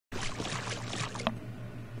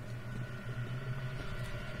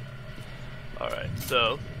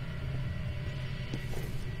so.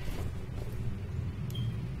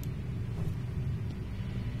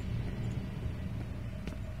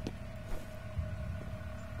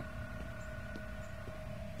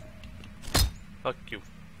 Fuck you.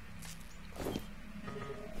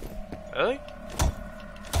 Really?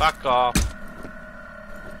 Fuck off.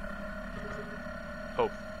 Oh.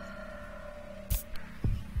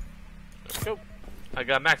 Let's go. I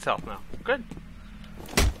got max health now. Good.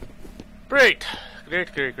 Great.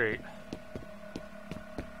 Great, great, great.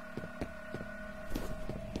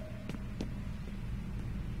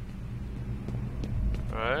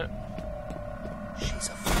 Alright. She's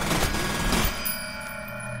a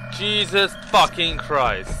Jesus fucking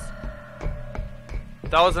Christ.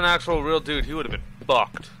 If that was an actual real dude, he would have been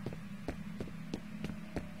fucked.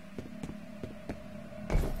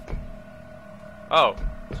 Oh,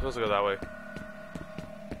 I'm supposed to go that way.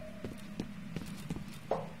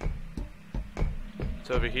 It's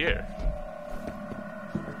over here.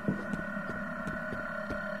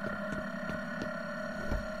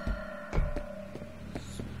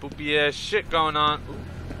 Spoopy ass shit going on. Ooh.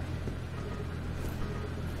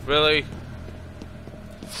 Really?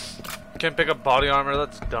 Can't pick up body armor?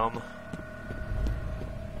 That's dumb.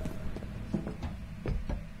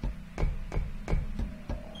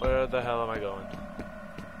 Where the hell am I going?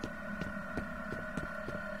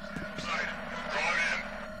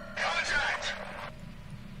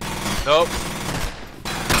 Nope.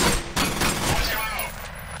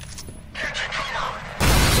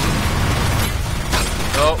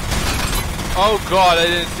 Nope. Oh god, I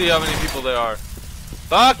didn't see how many people there are.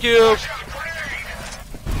 Fuck you!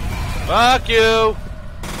 Fuck you!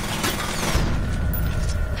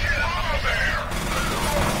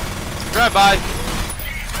 Drive by!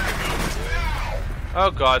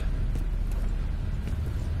 Oh god.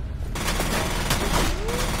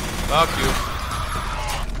 Fuck you.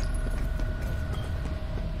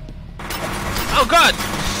 Oh god!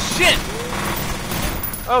 Shit!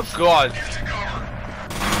 Oh god.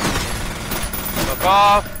 Fuck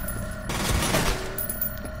off.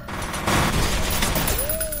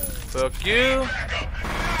 Fuck you.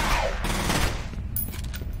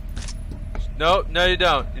 No, no you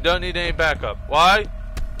don't. You don't need any backup. Why?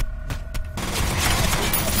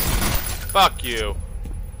 Fuck you.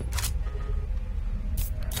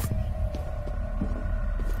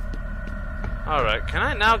 Alright, can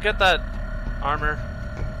I now get that armor?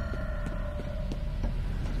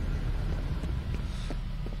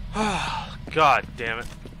 God damn it.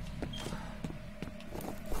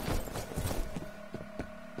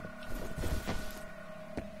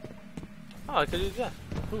 Oh, I could use that.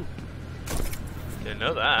 Ooh. Didn't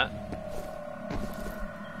know that.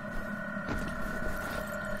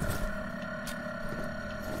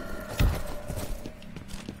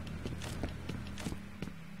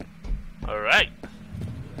 Alright.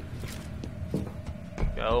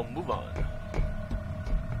 Go move on.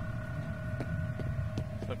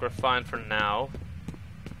 Look, we're fine for now.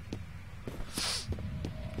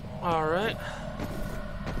 Alright.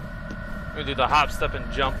 We're gonna do the hop, step,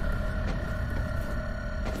 and jump.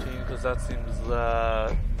 Because that seems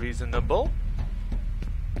reasonable.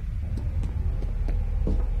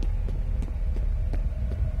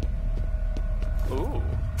 Ooh.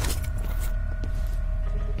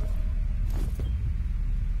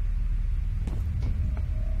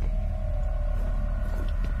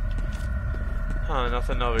 Huh,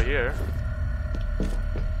 nothing over here.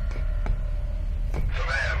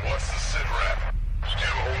 Command, what's the sit rep?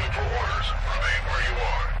 Still holding for orders. Remain where you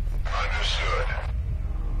are. Understood.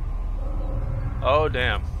 Oh,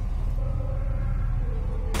 damn.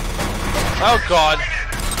 Oh, God.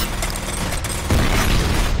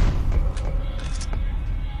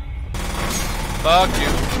 Fuck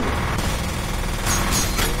you.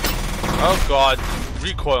 Oh, God.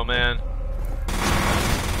 Recoil, man.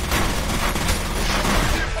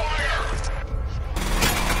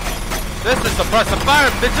 This is suppressive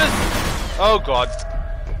fire, bitches! Oh, God.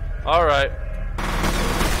 Alright.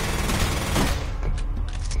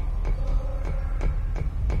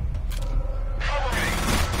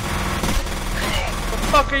 Where the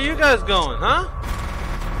fuck are you guys going, huh?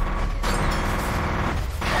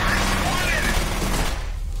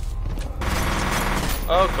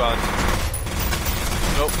 Oh god.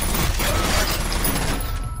 Nope.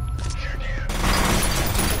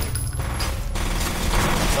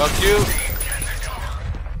 Fuck you.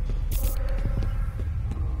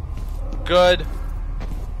 Good.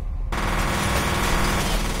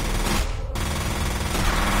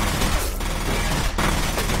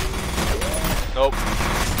 Nope.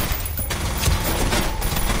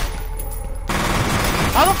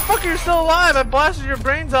 How the fuck fuck, you're still alive! I blasted your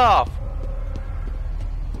brains off!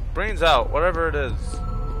 Brains out, whatever it is.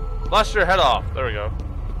 Blast your head off. There we go.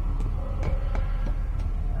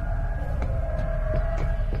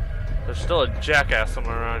 There's still a jackass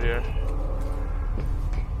somewhere around here.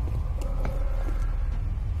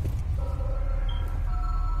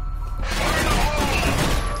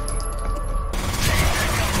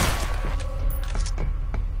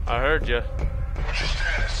 I heard you. What's your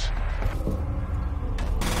status?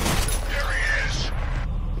 There he is.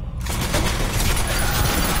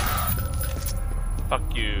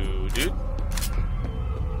 Fuck you, dude.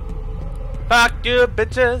 Fuck you,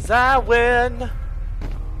 bitches, I win.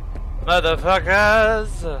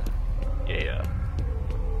 Motherfuckers. Yeah.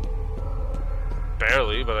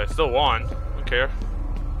 Barely, but I still won. Don't care.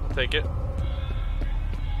 I'll take it.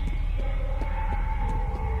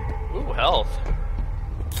 Ooh, health.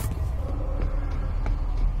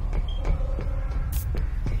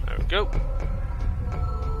 There we go.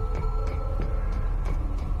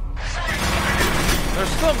 There's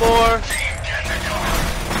still more.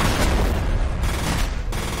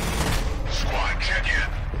 Squad, check in.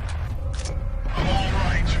 I'm all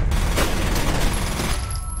right.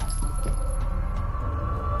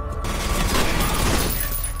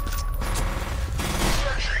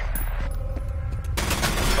 Searching.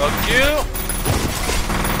 Fuck you.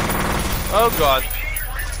 Oh god.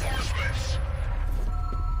 Reinforcements.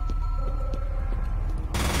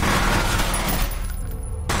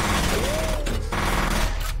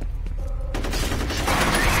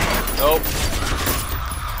 Nope.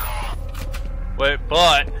 Wait,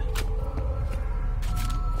 but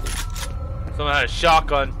someone had a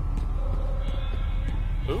shotgun.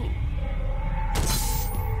 Ooh.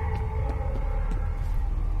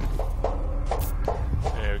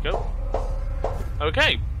 There we go.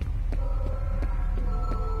 Okay.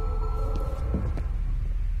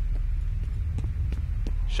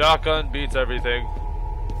 Shotgun beats everything.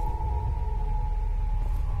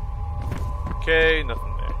 Okay,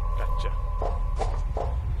 nothing there. Gotcha.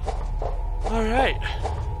 Alright.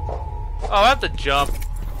 Oh, I have to jump.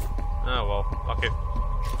 Oh well, fuck it.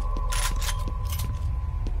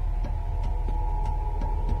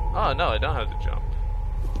 Oh no, I don't have to jump.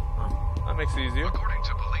 Oh, that makes it easier. According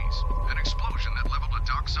to police, an explosion that leveled a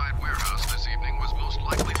dockside warehouse this evening was most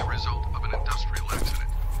likely the result of an industrial accident.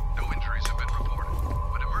 No injuries have been reported,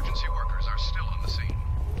 but emergency workers are still on the scene.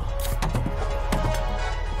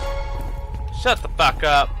 Shut the fuck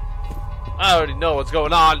up. I already know what's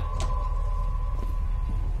going on.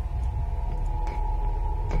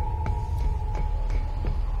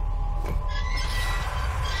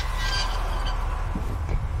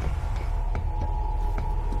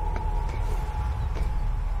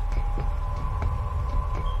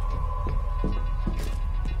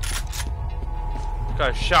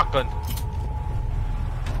 Got a shotgun.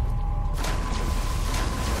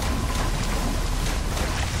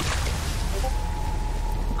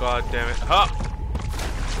 God damn it. Huh.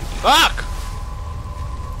 Fuck!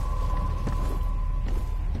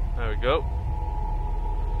 There we go.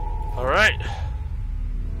 Alright.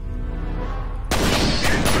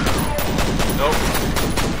 Nope.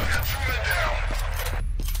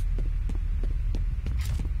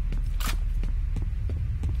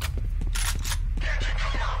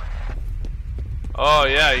 Oh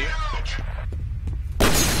yeah, you.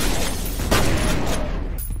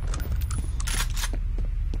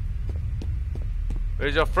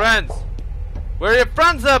 Where's your friends? Where are your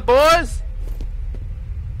friends at, boys?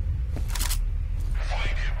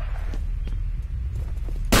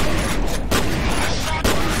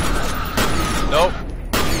 Nope.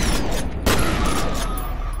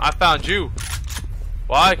 I found you.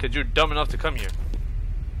 Why? Because you're dumb enough to come here.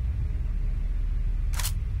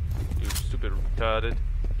 You stupid retarded.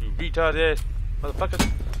 You retarded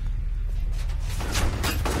motherfucker.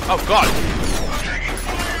 Oh god.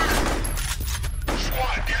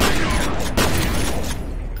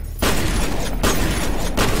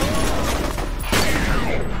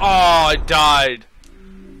 Oh, I died.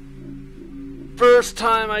 First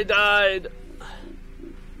time I died.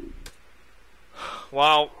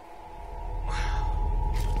 Wow.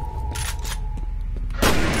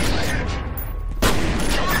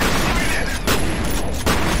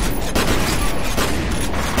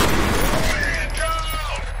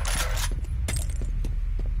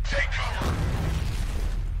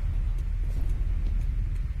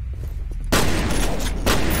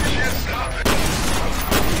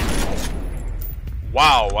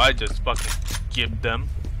 Wow, I just fucking gibbed them.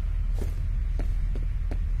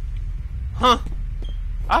 Huh.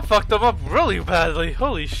 I fucked them up really badly.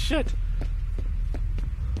 Holy shit.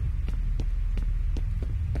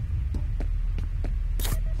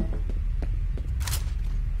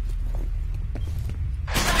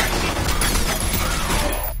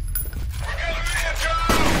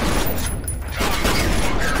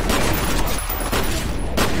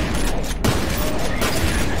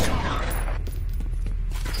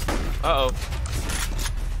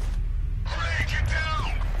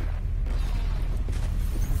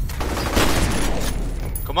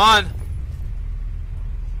 Come on.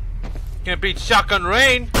 Can't beat shotgun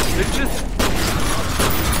rain, bitches.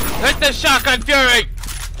 Hit the shotgun fury.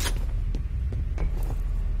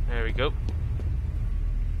 There we go.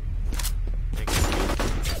 Thank you.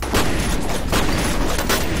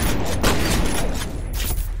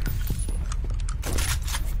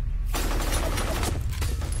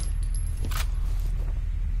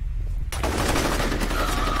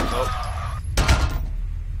 Oh.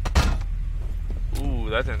 Ooh,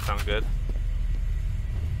 that didn't sound good.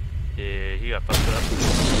 Yeah, he got fucked up.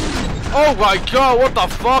 Oh my god, what the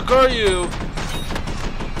fuck are you?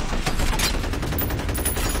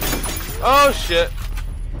 Oh shit.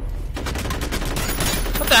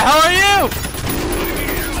 What the hell are you?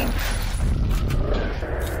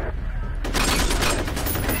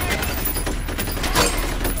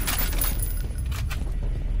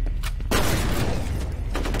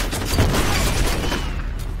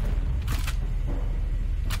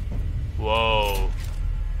 Whoa.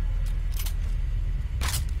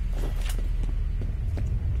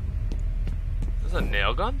 Is this a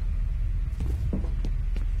nail gun?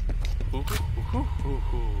 Ooh.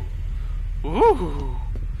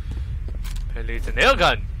 Apparently it's a nail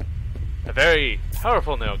gun. A very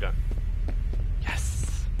powerful nail gun.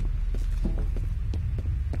 Yes.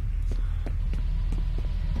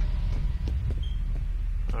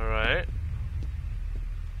 Alright.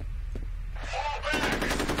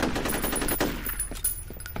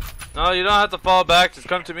 No, you don't have to fall back, just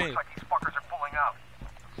come to me. Looks like these fuckers are pulling out.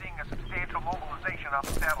 Seeing a substantial mobilization on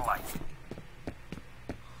the satellite.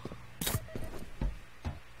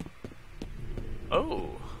 Oh.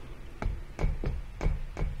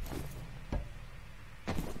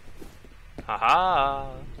 Haha.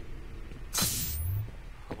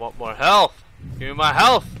 I want more health. Give me my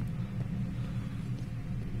health.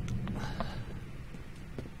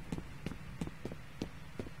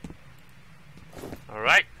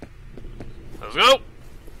 Alright. Let's go.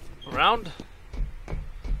 Around.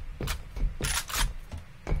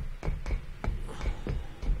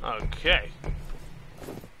 Okay.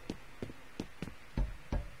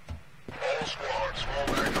 All squads, fall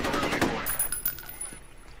back to the rally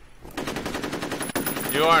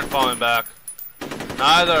point. You aren't falling back.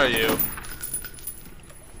 Neither are you.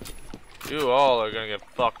 You all are gonna get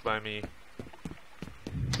fucked by me.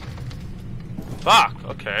 Fuck,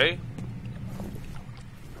 okay.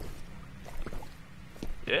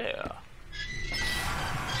 Yeah.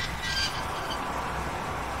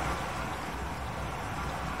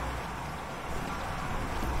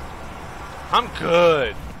 I'm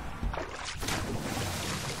good.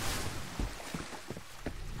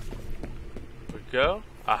 Here we go.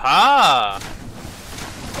 Aha!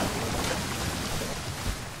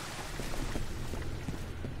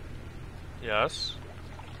 Yes.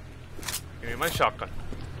 Give me my shotgun.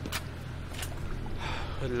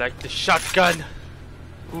 I like the shotgun.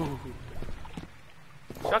 Ooh.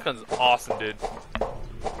 Shotgun's awesome, dude.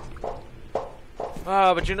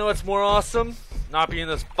 But you know what's more awesome? Not being in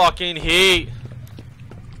this fucking heat.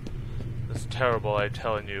 It's terrible, I'm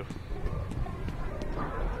telling you.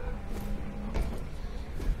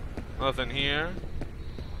 Nothing here.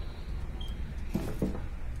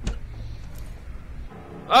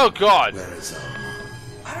 Oh god! Where is Alma?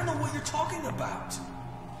 I don't know what you're talking about.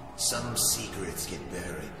 Some secrets get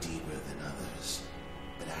buried deeper than others,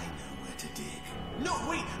 but I know where to dig. No,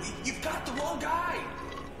 wait! You've got the wrong guy!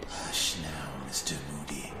 Hush now, Mr.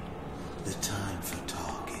 Moody. The time for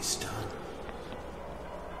talk is done.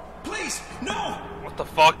 Please, no! What the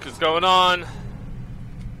fuck is going on?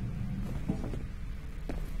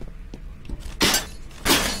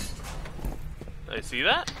 Did I see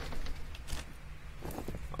that?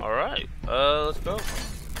 Alright, let's go.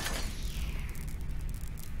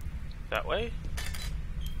 That way?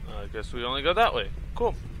 I guess we only go that way.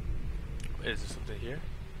 Cool. Is there something here?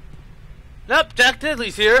 Nope, Jack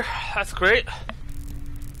Diddley's here. That's great.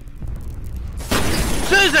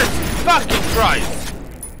 Jesus fucking Christ!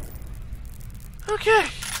 Okay.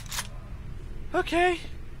 Okay.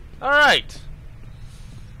 Alright.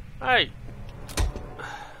 Alright.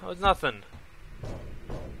 That was nothing.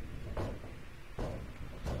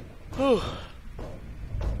 Whew.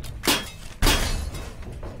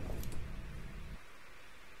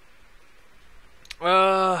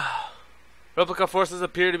 Replica forces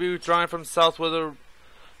appear to be withdrawing from South River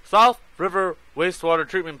wastewater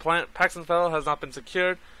treatment plant. Paxton Fettal has not been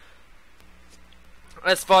secured.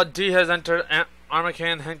 S.F.E.A.R has entered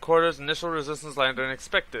Armacan headquarters. Initial resistance lander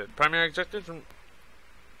unexpected. Primary objective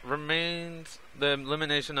remains the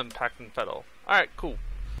elimination of Paxton Fettal. Alright, cool.